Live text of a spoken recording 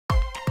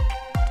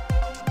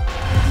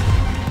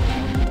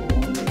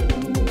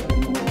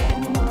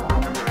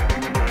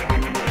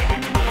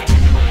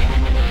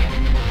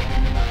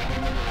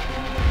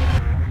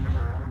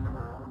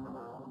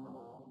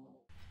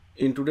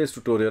In today's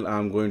tutorial,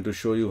 I'm going to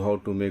show you how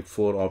to make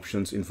 4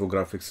 options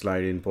infographic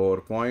slide in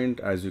PowerPoint.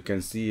 As you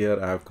can see here,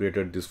 I have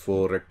created these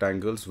 4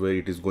 rectangles where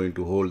it is going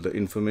to hold the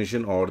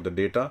information or the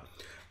data.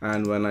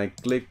 And when I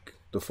click,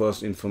 the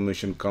first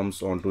information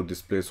comes onto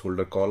this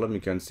placeholder column.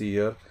 You can see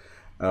here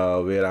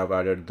where I've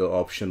added the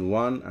option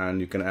 1, and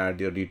you can add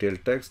your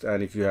detailed text.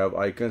 And if you have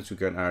icons, you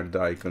can add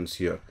the icons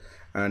here.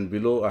 And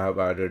below, I have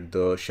added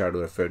the shadow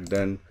effect.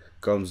 Then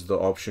comes the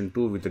option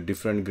 2 with a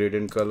different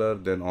gradient color,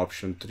 then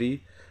option 3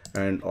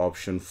 and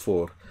option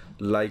 4.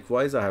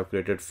 Likewise, I have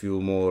created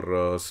few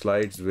more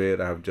slides where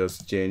I have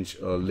just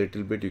changed a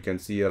little bit. You can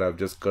see here I've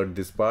just cut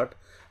this part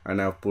and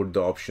I've put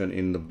the option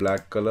in the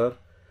black color.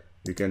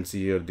 You can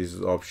see here this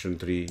is option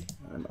 3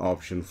 and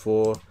option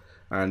 4,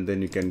 and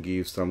then you can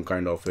give some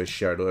kind of a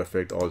shadow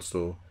effect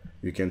also.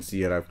 You can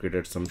see here I've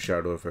created some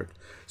shadow effect.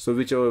 So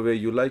whichever way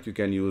you like, you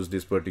can use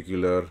this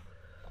particular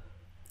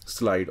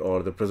slide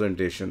or the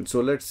presentation.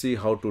 So let's see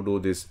how to do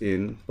this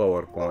in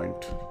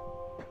PowerPoint.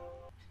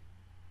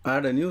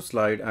 Add a new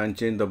slide and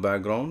change the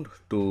background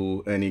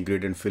to any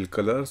gradient fill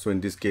color. So in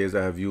this case,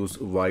 I have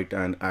used white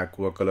and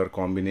aqua color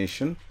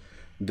combination.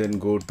 Then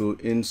go to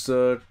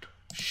insert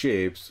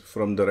shapes.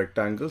 From the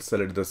rectangle,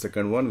 select the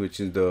second one,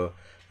 which is the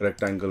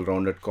rectangle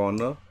rounded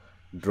corner.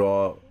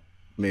 Draw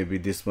maybe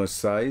this much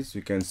size,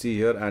 you can see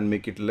here, and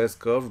make it less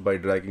curved by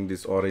dragging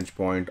this orange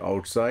point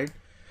outside.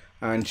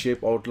 And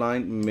shape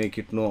outline, make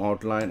it no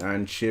outline,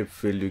 and shape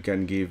fill, you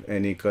can give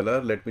any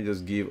color. Let me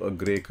just give a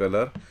gray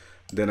color.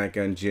 Then I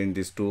can change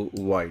this to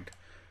white.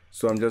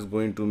 So I'm just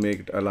going to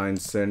make it align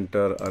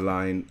center,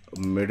 align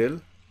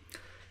middle.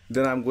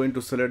 Then I'm going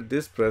to select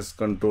this, press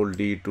Ctrl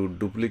D to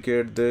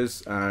duplicate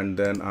this, and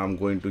then I'm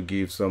going to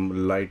give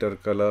some lighter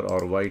color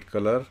or white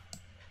color.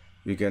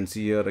 You can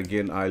see here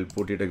again, I'll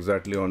put it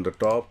exactly on the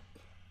top.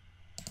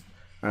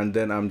 And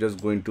then I'm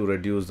just going to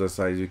reduce the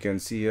size. You can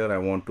see here I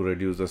want to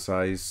reduce the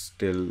size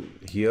till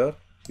here,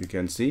 you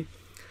can see.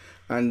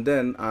 And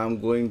then I'm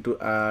going to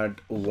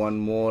add one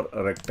more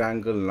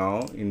rectangle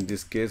now. In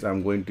this case,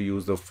 I'm going to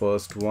use the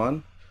first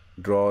one.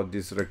 Draw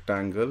this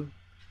rectangle.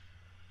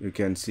 You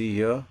can see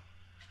here.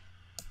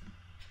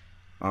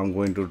 I'm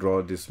going to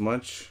draw this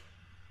much.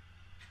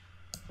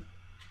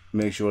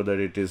 Make sure that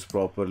it is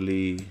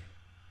properly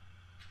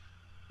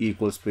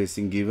equal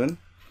spacing given.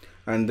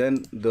 And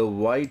then the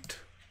white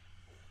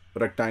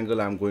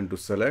rectangle I'm going to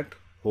select.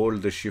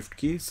 Hold the shift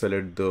key,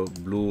 select the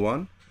blue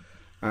one.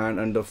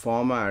 And under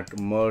format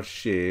merge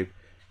shape,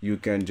 you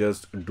can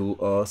just do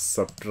a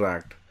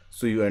subtract,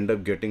 so you end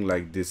up getting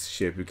like this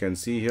shape, you can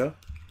see here.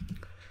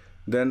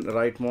 Then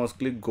right mouse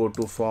click, go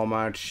to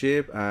format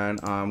shape, and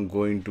I'm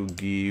going to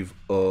give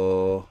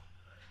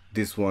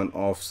this one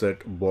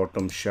offset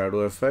bottom shadow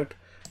effect,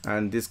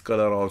 and this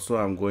color also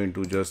I'm going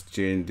to just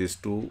change this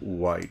to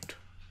white,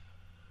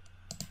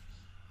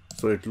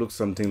 so it looks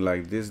something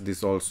like this.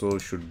 This also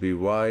should be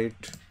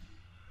white,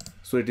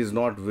 so it is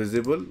not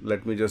visible.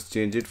 Let me just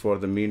change it for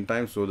the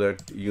meantime so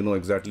that you know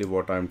exactly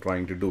what I'm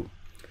trying to do.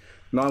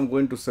 Now I'm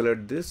going to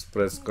select this,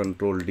 press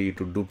Ctrl D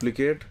to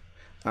duplicate,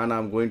 and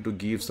I'm going to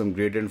give some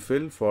gradient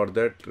fill. For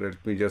that,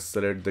 let me just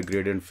select the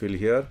gradient fill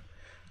here,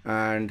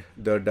 and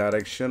the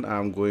direction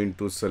I'm going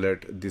to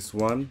select this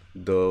one.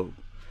 The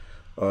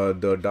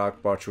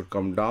dark part should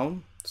come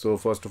down. So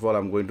first of all,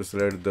 I'm going to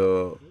select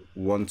the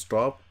one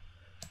stop.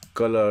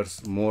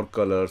 Colors, more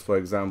colors. For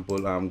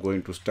example, I'm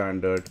going to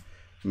standard.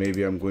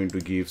 Maybe I'm going to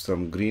give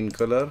some green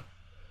color,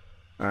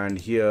 and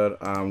here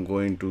I'm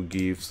going to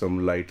give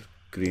some light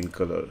green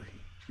color.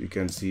 You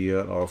can see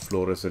here, or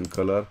fluorescent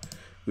color,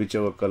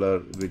 whichever color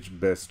which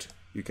best,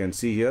 you can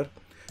see here.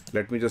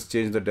 Let me just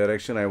change the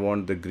direction. I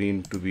want the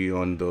green to be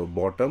on the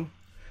bottom,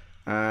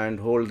 and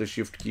hold the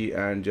shift key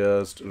and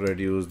just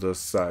reduce the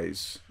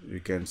size. You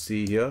can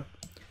see here.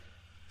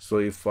 So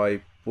if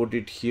I put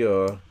it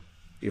here,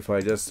 if I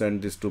just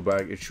send this to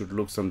back, it should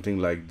look something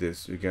like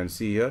this. You can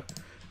see here.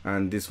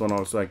 And this one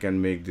also I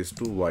can make this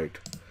to white.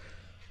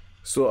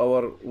 So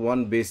our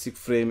one basic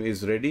frame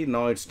is ready.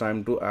 Now it's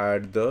time to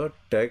add the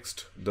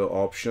text, the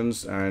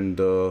options, and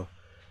the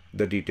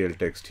detailed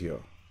text here.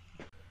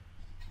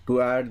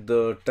 To add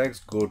the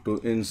text, go to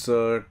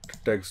insert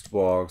text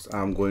box.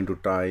 I'm going to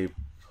type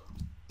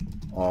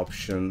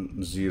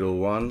option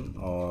 01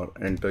 or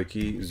enter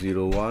key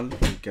 01.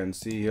 You can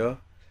see here.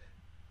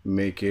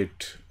 Make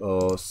it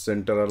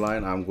center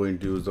align. I'm going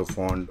to use the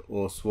font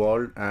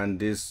Oswald, and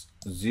this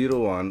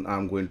 01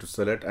 I'm going to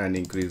select and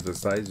increase the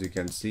size. You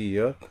can see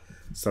here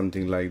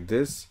something like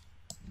this.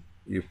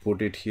 You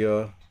put it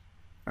here,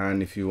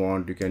 and if you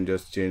want, you can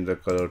just change the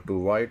color to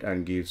white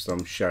and give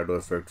some shadow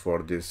effect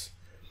for this.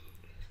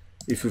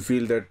 If you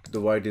feel that the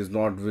white is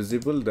not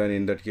visible, then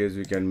in that case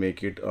you can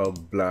make it a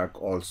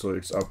black also.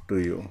 It's up to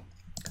you.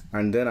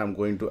 And then I'm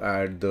going to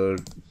add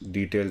the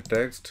detailed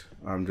text.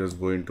 I'm just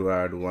going to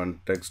add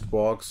one text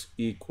box,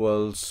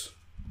 equals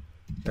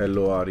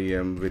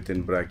LOREM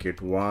within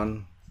bracket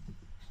 1.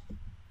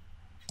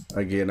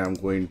 Again, I'm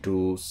going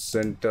to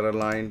center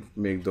align,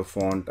 make the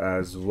font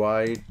as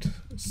white.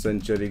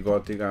 Century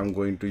Gothic, I'm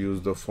going to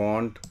use the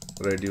font,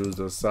 reduce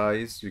the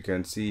size. You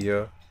can see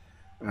here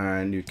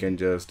and you can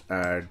just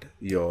add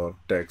your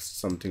text,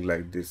 something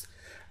like this.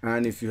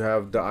 And if you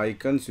have the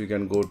icons, you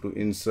can go to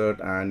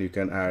insert and you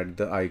can add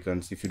the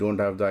icons. If you don't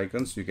have the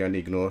icons, you can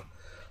ignore,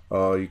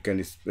 you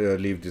can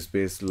leave the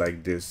space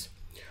like this.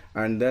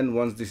 And then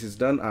once this is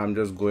done, I'm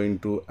just going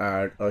to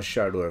add a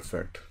shadow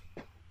effect.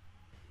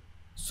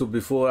 So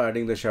before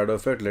adding the shadow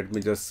effect, let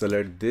me just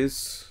select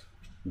this,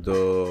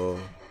 the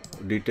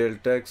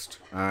detailed text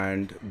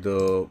and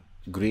the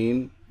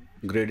green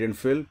gradient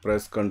fill,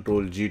 press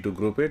Ctrl G to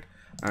group it,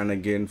 and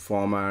again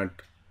format,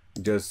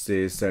 just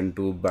say send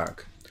to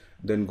back.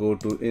 Then go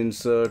to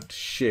insert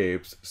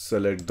shapes,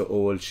 select the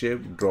oval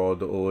shape, draw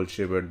the oval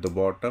shape at the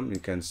bottom. You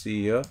can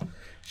see here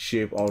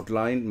shape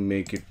outline,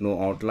 make it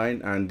no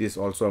outline, and this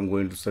also I'm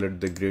going to select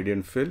the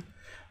gradient fill.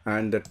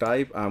 And the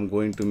type I'm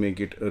going to make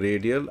it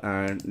radial,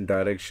 and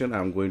direction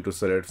I'm going to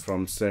select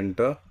from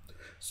center.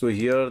 So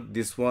here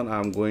this one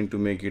I'm going to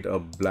make it a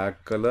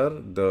black color.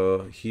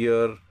 The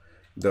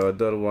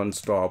other one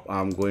stop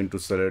I'm going to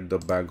select the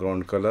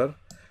background color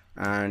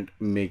and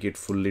make it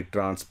fully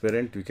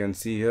transparent. You can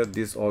see here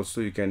this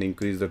also you can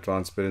increase the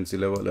transparency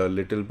level a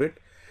little bit.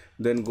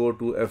 Then go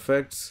to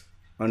effects,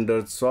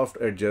 under soft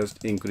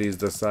adjust, increase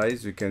the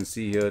size. You can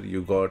see here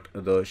you got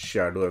the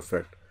shadow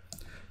effect.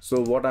 So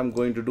what I'm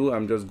going to do,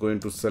 I'm just going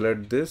to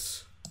select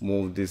this,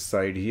 move this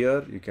side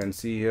here. You can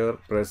see here,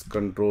 press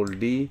Ctrl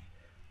D.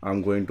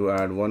 I'm going to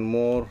add one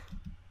more.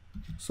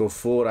 So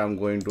 4 I'm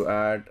going to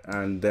add,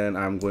 and then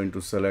I'm going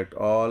to select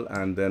all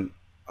and then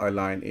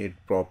align it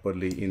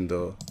properly in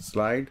the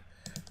slide.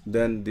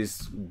 Then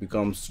this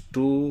becomes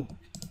 2,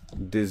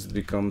 this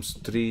becomes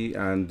 3,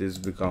 and this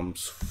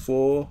becomes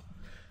 4.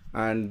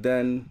 And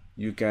then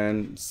you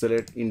can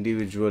select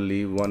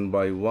individually one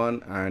by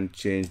one and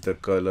change the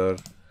color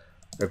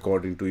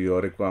according to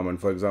your requirement.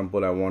 For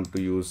example, I want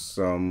to use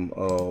some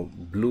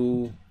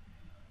blue,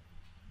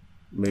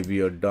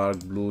 maybe a dark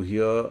blue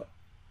here,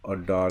 a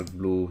dark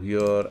blue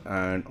here,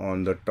 and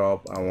on the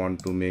top I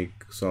want to make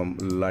some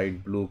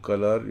light blue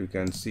color. You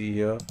can see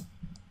here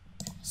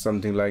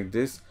something like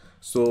this.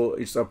 So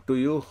it's up to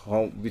you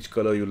which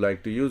color you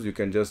like to use. You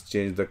can just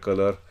change the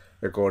color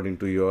according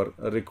to your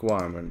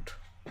requirement.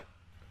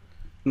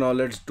 Now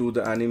let's do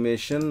the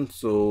animation.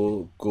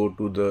 So go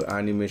to the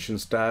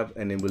animations tab,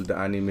 enable the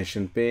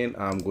animation pane.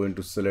 I'm going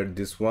to select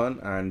this one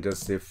and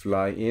just say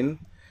fly in.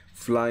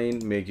 Fly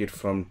in, make it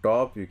from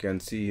top. You can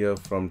see here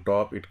from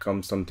top it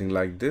comes something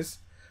like this.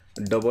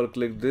 Double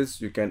click this,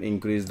 you can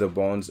increase the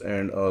bounds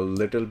and a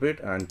little bit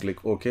and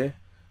click OK.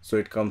 So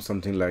it comes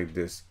something like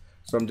this.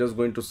 So I'm just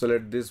going to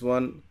select this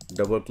one,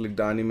 double click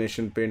the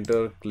animation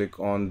painter, click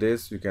on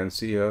this. You can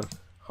see here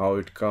how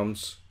it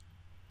comes,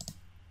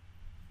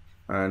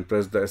 and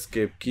press the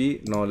escape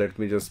key. Now let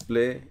me just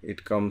play.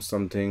 It comes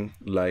something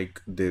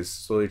like this.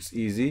 So it's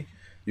easy.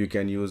 You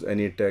can use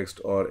any text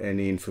or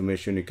any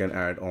information you can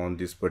add on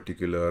these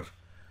particular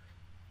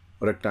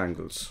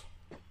rectangles.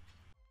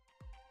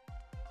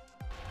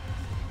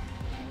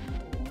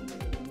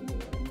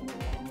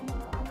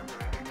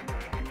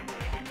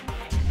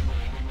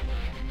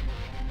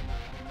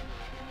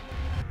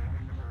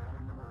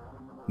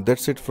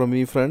 That's it from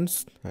me,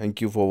 friends. Thank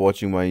you for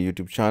watching my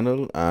YouTube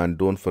channel, and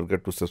don't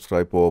forget to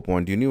subscribe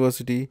PowerPoint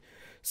University.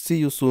 See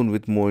you soon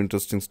with more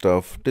interesting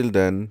stuff. Till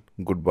then,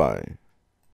 goodbye.